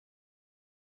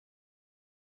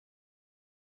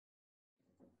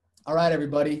All right,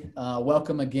 everybody.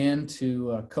 Welcome again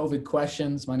to COVID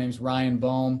Questions. My name is Ryan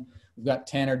Bohm. We've got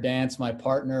Tanner Dance, my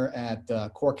partner at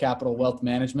Core Capital Wealth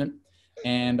Management.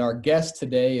 And our guest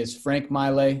today is Frank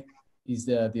Maile. He's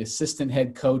the assistant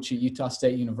head coach at Utah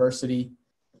State University.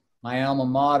 My alma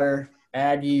mater,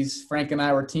 Aggies. Frank and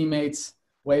I were teammates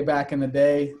way back in the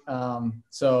day.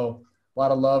 So a lot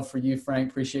of love for you,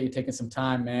 Frank. Appreciate you taking some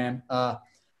time, man.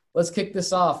 Let's kick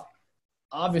this off.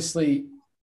 Obviously,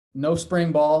 no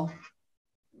spring ball.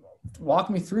 Walk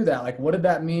me through that. Like, what did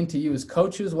that mean to you as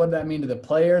coaches? What did that mean to the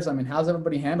players? I mean, how's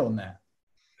everybody handling that?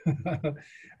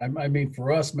 I mean,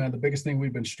 for us, man, the biggest thing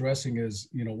we've been stressing is,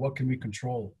 what can we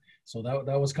control? So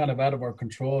that was kind of out of our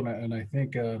control. And I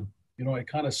think, it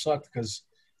kind of sucked because,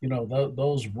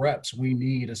 those reps we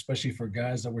need, especially for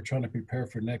guys that we're trying to prepare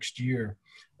for next year.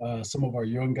 Some of our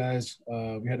young guys,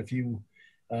 we had a few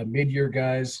mid-year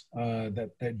guys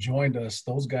that joined us.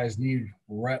 Those guys need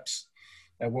reps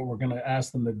at what we're going to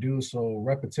ask them to do. So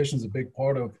repetition is a big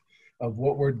part of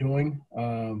what we're doing.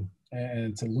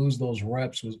 And to lose those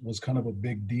reps was kind of a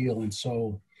big deal. And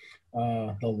so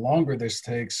the longer this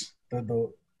takes, I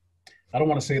don't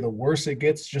want to say the worse it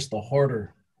gets, just the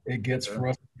harder it gets for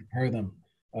us to prepare them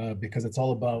because it's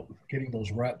all about getting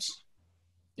those reps.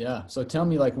 Yeah. So tell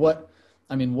me, like, what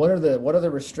are the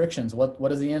restrictions? What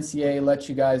does the NCAA let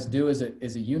you guys do? Is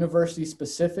it university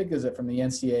specific? Is it from the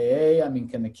NCAA? I mean,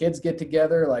 can the kids get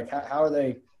together? Like, how are they?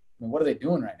 I mean, what are they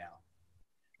doing right now?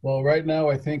 Well, right now,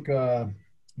 I think I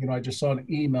just saw an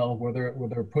email where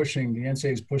they're pushing, the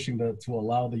NCAA is pushing to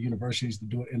allow the universities to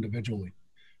do it individually,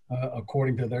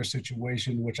 according to their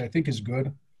situation, which I think is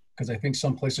good because I think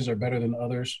some places are better than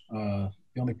others.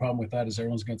 The only problem with that is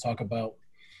everyone's going to talk about,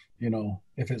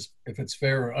 if it's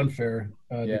fair or unfair,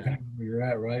 depending on where you're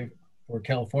at, right? Or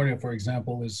California, for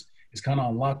example, is kind of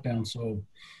on lockdown. So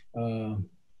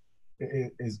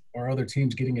are other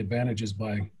teams getting advantages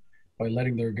by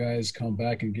letting their guys come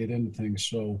back and get into things?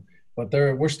 So, but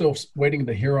we're still waiting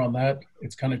to hear on that.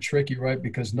 It's kind of tricky, right?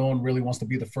 Because no one really wants to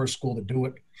be the first school to do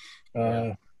it.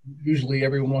 Usually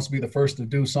everyone wants to be the first to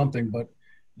do something, but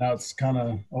now it's kind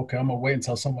of, okay, I'm going to wait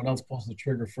until someone else pulls the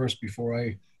trigger first before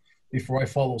I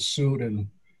follow suit. And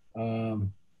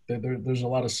there's a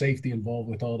lot of safety involved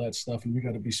with all that stuff, and we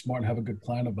got to be smart and have a good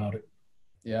plan about it.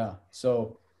 Yeah.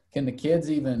 So can the kids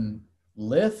even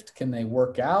lift? Can they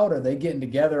work out? Are they getting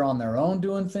together on their own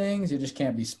doing things? You just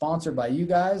can't be sponsored by you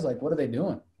guys. Like, what are they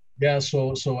doing? Yeah.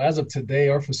 So as of today,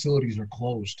 our facilities are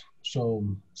closed. So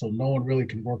no one really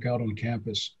can work out on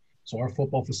campus. So our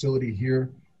football facility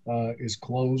here is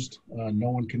closed.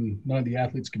 None of the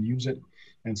athletes can use it.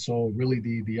 And so really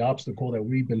the obstacle that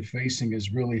we've been facing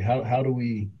is really how do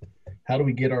we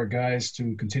get our guys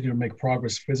to continue to make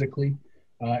progress physically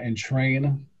and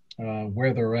train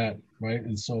where they're at, right?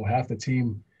 And so half the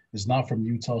team is not from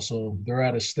Utah, so they're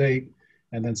out of state.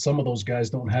 And then some of those guys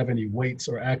don't have any weights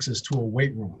or access to a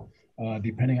weight room,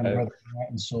 depending on where they're at.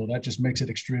 And so that just makes it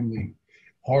extremely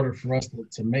harder for us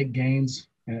to make gains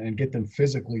and get them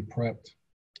physically prepped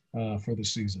for the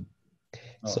season.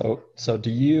 So do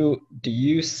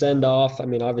you send off, I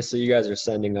mean, obviously you guys are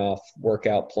sending off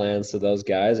workout plans to those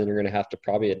guys, and you're going to have to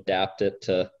probably adapt it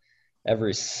to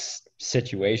every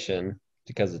situation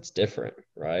because it's different,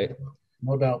 right?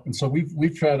 No doubt. And so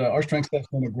we've tried, our strength staff's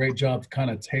done a great job kind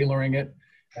of tailoring it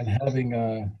and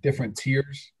having different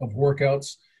tiers of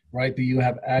workouts, right? Do you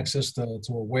have access to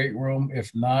a weight room?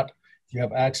 If not, do you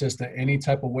have access to any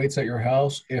type of weights at your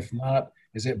house? If not,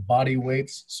 is it body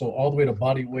weights? So all the way to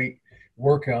body weight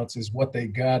workouts is what they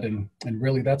got. And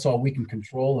really that's all we can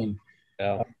control. And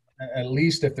at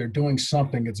least if they're doing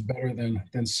something, it's better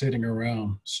than sitting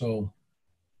around. So.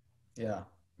 Yeah,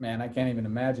 man, I can't even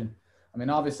imagine. I mean,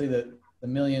 obviously the $1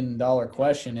 million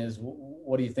question is,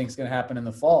 what do you think is going to happen in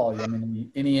the fall? I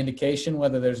mean, any indication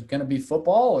whether there's going to be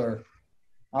football? Or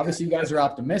obviously you guys are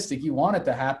optimistic. You want it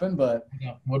to happen, but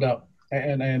no doubt.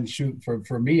 And shoot,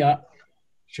 for me,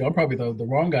 I'm probably the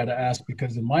wrong guy to ask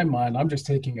because in my mind, I'm just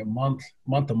taking it month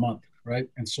to month, right?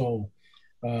 And so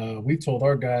we told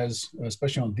our guys,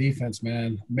 especially on defense,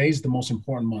 man, May's the most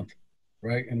important month,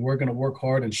 right? And we're going to work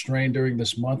hard and strain during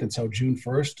this month until June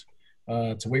 1st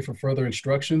to wait for further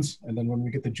instructions. And then when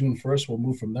we get to June 1st, we'll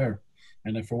move from there.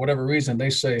 And if for whatever reason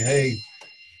they say, hey,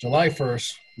 July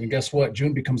 1st, then guess what?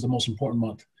 June becomes the most important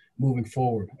month moving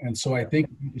forward. And so I think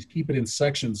you just keep it in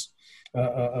sections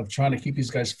of trying to keep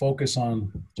these guys focused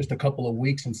on just a couple of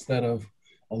weeks instead of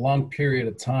a long period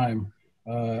of time.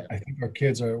 I think our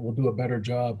kids will do a better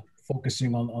job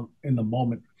focusing on in the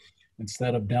moment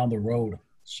instead of down the road.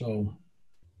 So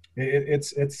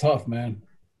it's tough, man.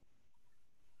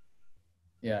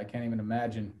 Yeah, I can't even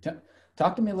imagine.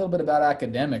 Talk to me a little bit about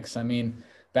academics. I mean,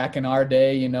 back in our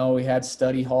day, you know, we had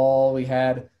study hall, we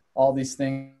had all these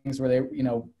things where they, you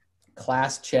know,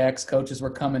 class checks, coaches were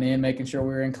coming in, making sure we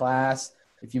were in class.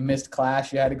 If you missed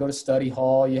class, you had to go to study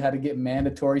hall. You had to get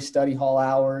mandatory study hall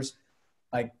hours.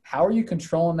 Like, how are you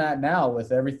controlling that now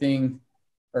with everything,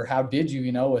 or how did you,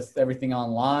 you know, with everything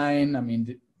online? I mean,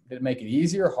 did it make it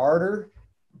easier, harder?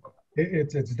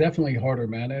 It's definitely harder,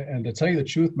 man. And to tell you the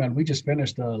truth, man, we just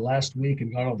finished last week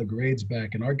and got all the grades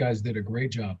back, and our guys did a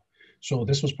great job. So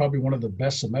this was probably one of the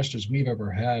best semesters we've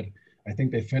ever had. I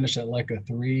think they finished at like a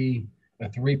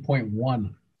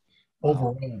 3.1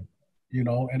 overall. Wow. You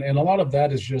know, and a lot of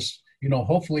that is just, you know,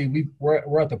 hopefully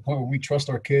we're at the point where we trust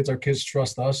our kids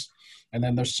trust us, and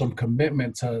then there's some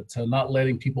commitment to not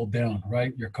letting people down,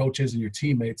 right? Your coaches and your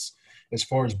teammates, as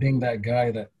far as being that guy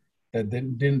that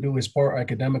didn't do his part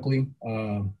academically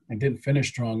and didn't finish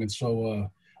strong. And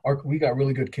so we got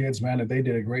really good kids, man, and they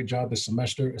did a great job this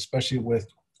semester, especially with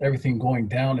everything going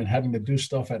down and having to do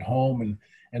stuff at home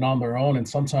and on their own. And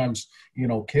sometimes, you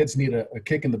know, kids need a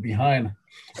kick in the behind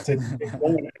to get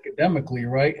going academically,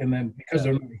 right? And then because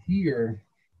they're not here,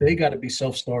 they got to be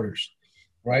self-starters,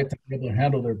 right, to be able to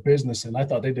handle their business. And I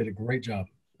thought they did a great job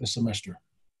this semester.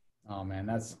 Oh, man,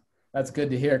 that's good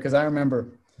to hear, because I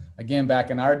remember, again, back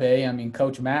in our day, I mean,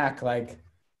 Coach Mack, like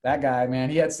that guy, man,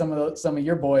 he had some of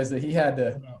your boys that he had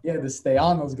to stay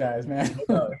on those guys, man.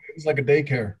 It was like a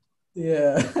daycare.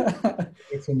 Yeah.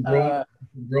 It's some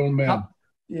grown men.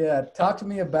 Talk to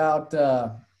me about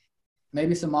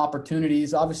maybe some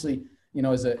opportunities. Obviously, you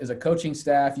know, as a coaching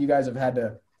staff, you guys have had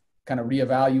to kind of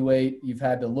reevaluate. You've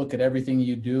had to look at everything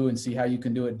you do and see how you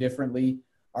can do it differently.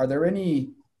 Are there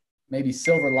any maybe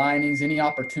silver linings, any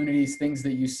opportunities, things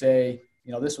that you say,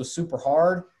 you know, this was super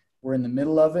hard, we're in the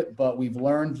middle of it, but we've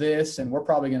learned this and we're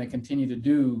probably going to continue to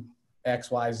do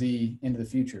X, Y, Z into the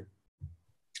future?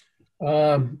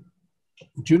 Do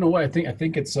you know what? I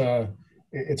think it's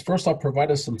first off,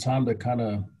 provide us some time to kind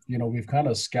of, you know, we've kind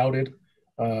of scouted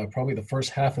probably the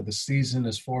first half of the season,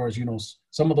 as far as, you know,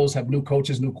 some of those have new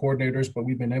coaches, new coordinators, but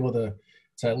we've been able to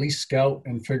at least scout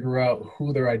and figure out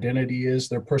who their identity is,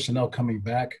 their personnel coming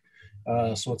back.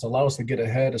 So it's allowed us to get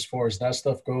ahead as far as that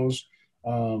stuff goes.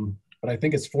 But I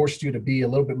think it's forced you to be a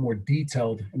little bit more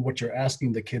detailed in what you're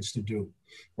asking the kids to do,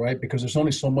 right? Because there's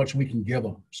only so much we can give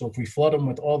them. So if we flood them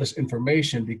with all this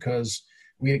information because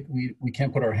we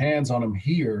can't put our hands on them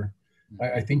here,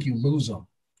 I think you lose them,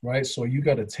 right? So you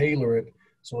got to tailor it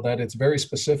so that it's very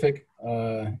specific.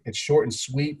 It's short and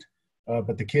sweet,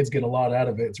 but the kids get a lot out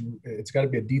of it. It's got to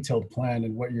be a detailed plan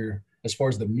and as far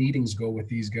as the meetings go with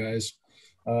these guys.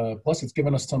 Plus, it's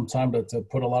given us some time to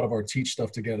put a lot of our teach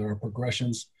stuff together, our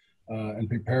progressions, and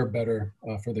prepare better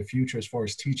for the future as far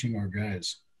as teaching our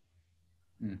guys.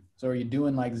 So are you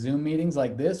doing like Zoom meetings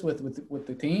like this with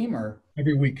the team, or?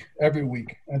 Every week.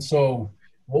 And so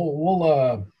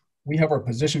we have our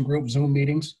position group Zoom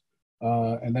meetings,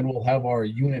 and then we'll have our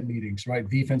unit meetings, right?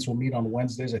 Defense will meet on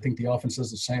Wednesdays. I think the offense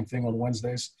does the same thing on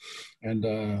Wednesdays. And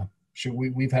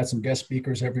we've had some guest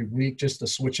speakers every week just to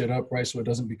switch it up, right? So it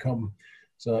doesn't become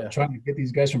trying to get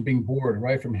these guys from being bored,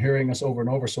 right? From hearing us over and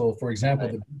over. So, for example,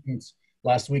 the defense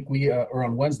last week, or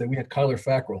on Wednesday, we had Kyler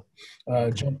Fackrell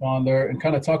jump on there and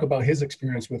kind of talk about his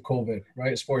experience with COVID,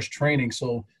 right? As far as training.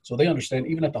 So they understand,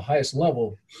 even at the highest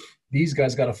level, these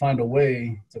guys got to find a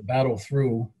way to battle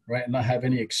through, right? And not have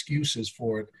any excuses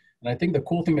for it. And I think the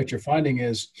cool thing that you're finding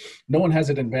is no one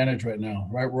has an advantage right now,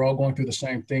 right? We're all going through the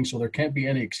same thing. So there can't be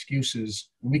any excuses.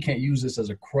 We can't use this as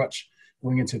a crutch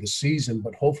going into the season,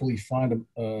 but hopefully find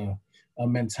a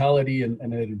mentality and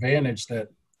an advantage that,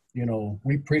 you know,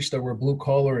 we preach that we're blue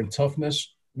collar and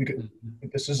toughness.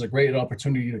 This is a great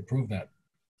opportunity to prove that.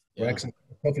 Yeah. Right? 'Cause the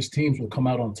toughest teams will come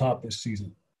out on top this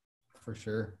season. For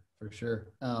sure.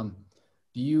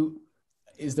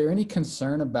 Is there any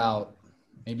concern about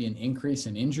maybe an increase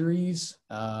in injuries?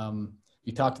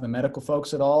 You talk to the medical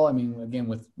folks at all? I mean, again,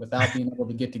 without being able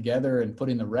to get together and put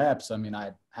in the reps, I mean,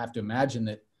 I have to imagine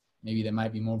that maybe they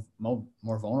might be more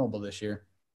vulnerable this year.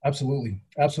 Absolutely.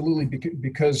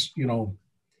 Because, you know,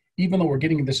 even though we're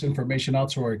getting this information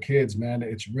out to our kids, man,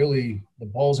 it's really the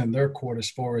ball's in their court as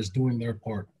far as doing their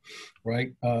part,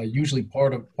 right? Usually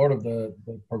part of the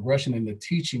progression in the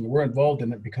teaching, we're involved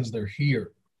in it because they're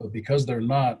here, but because they're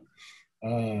not,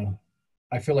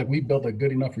 I feel like we built a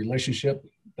good enough relationship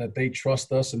that they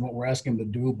trust us and what we're asking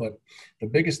them to do. But the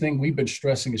biggest thing we've been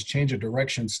stressing is change of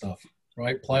direction stuff,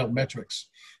 right? Plyometrics,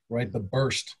 right? The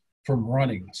burst from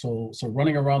running. So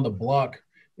running around the block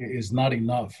is not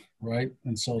enough, right?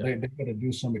 And so they got to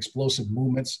do some explosive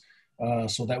movements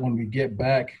so that when we get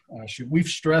back, we've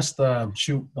stressed the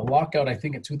lockout, I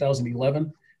think in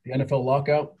 2011, the NFL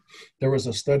lockout, there was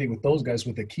a study with those guys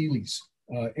with Achilles,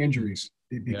 injuries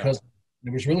because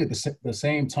it was really the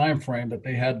same time frame that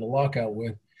they had the lockout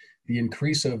with the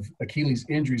increase of Achilles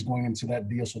injuries going into that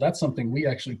deal. So that's something we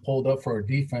actually pulled up for our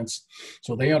defense.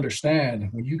 So they understand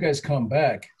when you guys come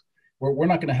back, we're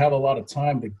not going to have a lot of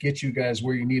time to get you guys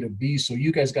where you need to be. So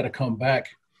you guys got to come back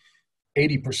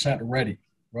 80% ready,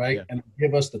 right? Yeah. And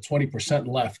give us the 20%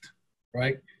 left,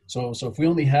 right? So if we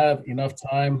only have enough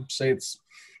time, say it's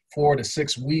 4 to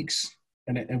 6 weeks,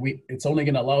 and it's only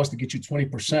going to allow us to get you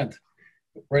 20%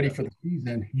 ready for the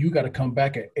season, you got to come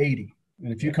back at 80.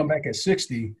 And if you come back at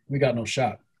 60, we got no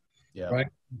shot, right?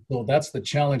 So that's the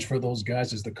challenge for those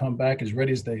guys, is to come back as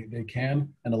ready as they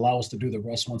can and allow us to do the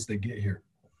rest once they get here.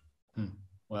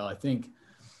 Well, I think,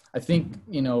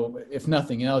 you know, if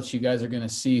nothing else, you guys are going to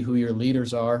see who your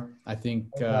leaders are. I think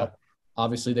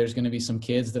obviously there's going to be some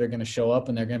kids that are going to show up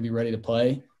and they're going to be ready to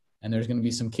play. And there's going to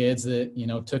be some kids that, you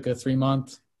know, took a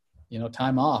 3-month, you know,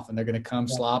 time off, and they're going to come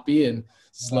sloppy and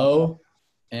slow.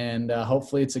 And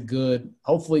hopefully it's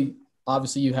hopefully,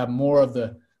 obviously you have more of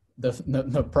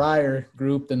the prior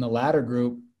group than the latter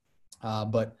group.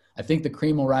 But I think the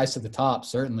cream will rise to the top,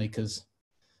 certainly, because,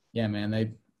 yeah,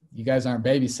 man, you guys aren't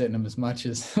babysitting them as much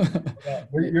as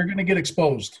you're going to get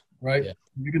exposed, right? Yeah.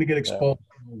 You're going to get exposed.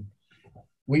 Yeah.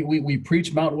 We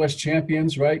preach Mountain West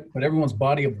champions, right? But everyone's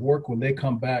body of work when they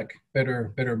come back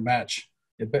better match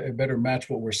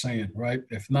what we're saying, right?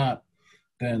 If not,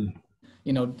 then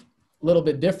you know, a little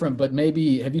bit different. But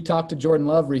maybe have you talked to Jordan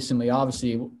Love recently?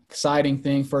 Obviously, exciting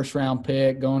thing, 1st-round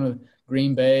pick, going to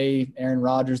Green Bay, Aaron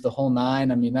Rodgers, the whole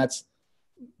nine. I mean, that's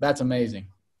amazing.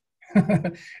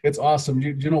 It's awesome.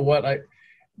 You know what?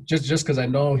 Just because I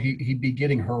know he'd be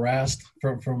getting harassed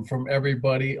from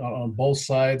everybody on both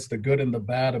sides, the good and the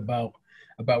bad, about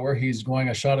where he's going.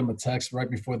 I shot him a text right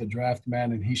before the draft,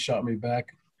 man, and he shot me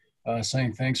back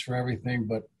saying thanks for everything.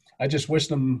 But I just wished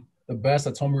him the best.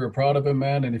 I told him we were proud of him,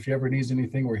 man, and if he ever needs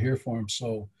anything, we're here for him.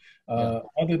 So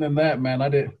other than that, man, I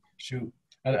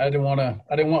didn't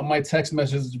want my text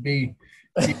messages to be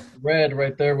read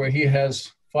right there where he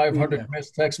has 500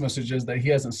 missed text messages that he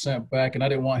hasn't sent back, and I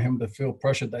didn't want him to feel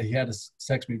pressured that he had to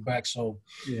text me back. So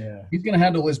he's going to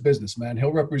handle his business, man.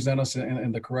 He'll represent us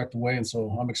in the correct way, and so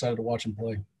I'm excited to watch him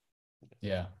play.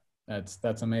 Yeah,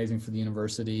 that's amazing for the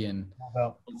university, and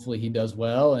hopefully he does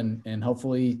well, and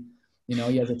hopefully, you know,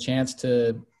 he has a chance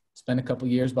to spend a couple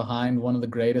of years behind one of the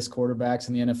greatest quarterbacks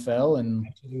in the NFL and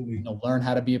you know, learn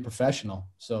how to be a professional.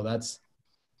 So that's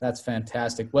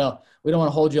fantastic. Well, we don't want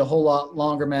to hold you a whole lot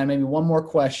longer, man. Maybe one more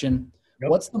question. Yep.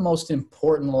 What's the most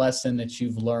important lesson that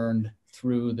you've learned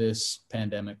through this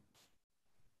pandemic?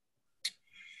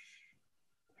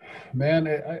 Man,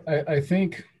 I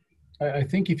think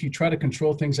if you try to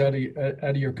control things out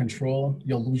of your control,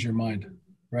 you'll lose your mind,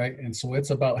 right? And so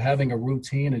it's about having a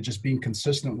routine and just being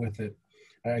consistent with it.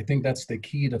 I think that's the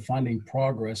key to finding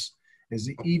progress, is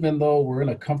even though we're in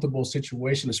a comfortable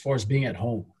situation as far as being at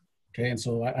home. Okay, and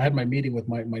so I had my meeting with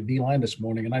my D-line this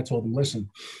morning, and I told them, listen,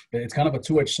 it's kind of a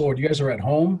two-edged sword. You guys are at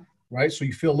home, right? So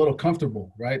you feel a little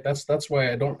comfortable, right? That's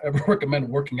why I don't ever recommend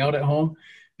working out at home,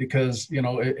 because, you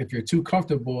know, if you're too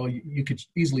comfortable, you could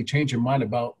easily change your mind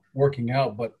about working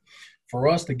out. But for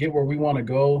us to get where we want to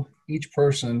go, each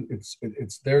person,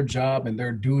 it's their job and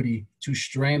their duty to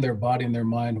strain their body and their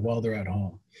mind while they're at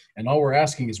home. And all we're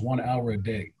asking is 1 hour a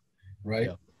day, right?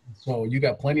 Yeah. So you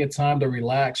got plenty of time to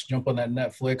relax, jump on that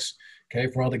Netflix,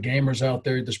 okay? For all the gamers out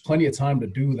there, there's plenty of time to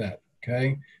do that,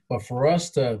 okay? But for us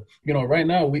to, you know, right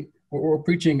now we're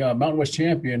preaching Mountain West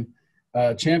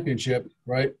championship,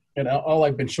 right? And all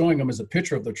I've been showing them is a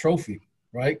picture of the trophy,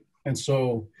 right? And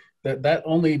so that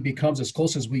only becomes as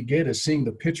close as we get as seeing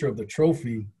the picture of the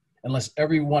trophy, unless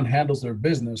everyone handles their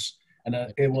business, and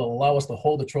it will allow us to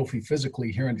hold the trophy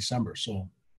physically here in December. So,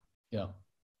 yeah.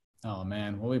 Oh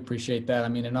man, well, we appreciate that. I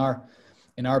mean, in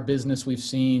our business, we've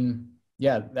seen,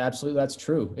 yeah, absolutely, that's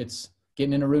true. It's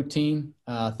getting in a routine.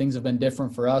 Things have been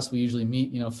different for us. We usually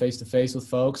meet, you know, face to face with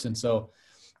folks, and so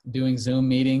doing Zoom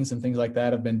meetings and things like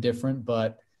that have been different.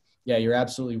 But yeah, you're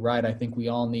absolutely right. I think we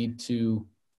all need to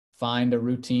find a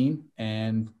routine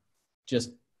and just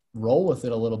roll with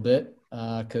it a little bit,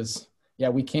 because yeah,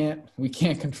 we can't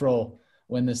control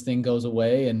when this thing goes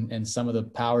away and some of the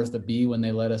powers that be when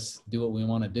they let us do what we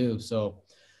want to do. So,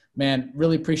 man,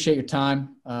 really appreciate your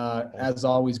time. As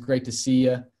always, great to see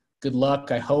you. Good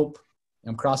luck. I hope,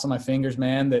 I'm crossing my fingers,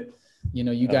 man, that, you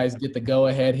know, you guys get the go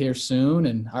ahead here soon.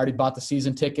 And I already bought the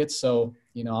season tickets, so,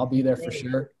 you know, I'll be there for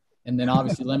sure. And then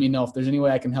obviously let me know if there's any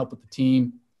way I can help with the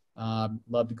team.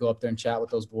 Love to go up there and chat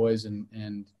with those boys and,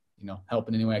 you know, help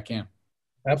in any way I can.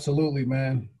 Absolutely,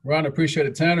 man. Ron, appreciate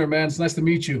it. Tanner, man, it's nice to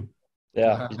meet you.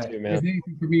 Yeah, you too, man. If there's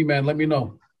anything for me, man, let me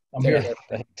know. I'm here. here.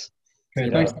 Thanks. Okay,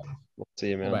 You thanks. know, we'll see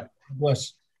you, man. Bye.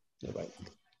 Bless. Bye.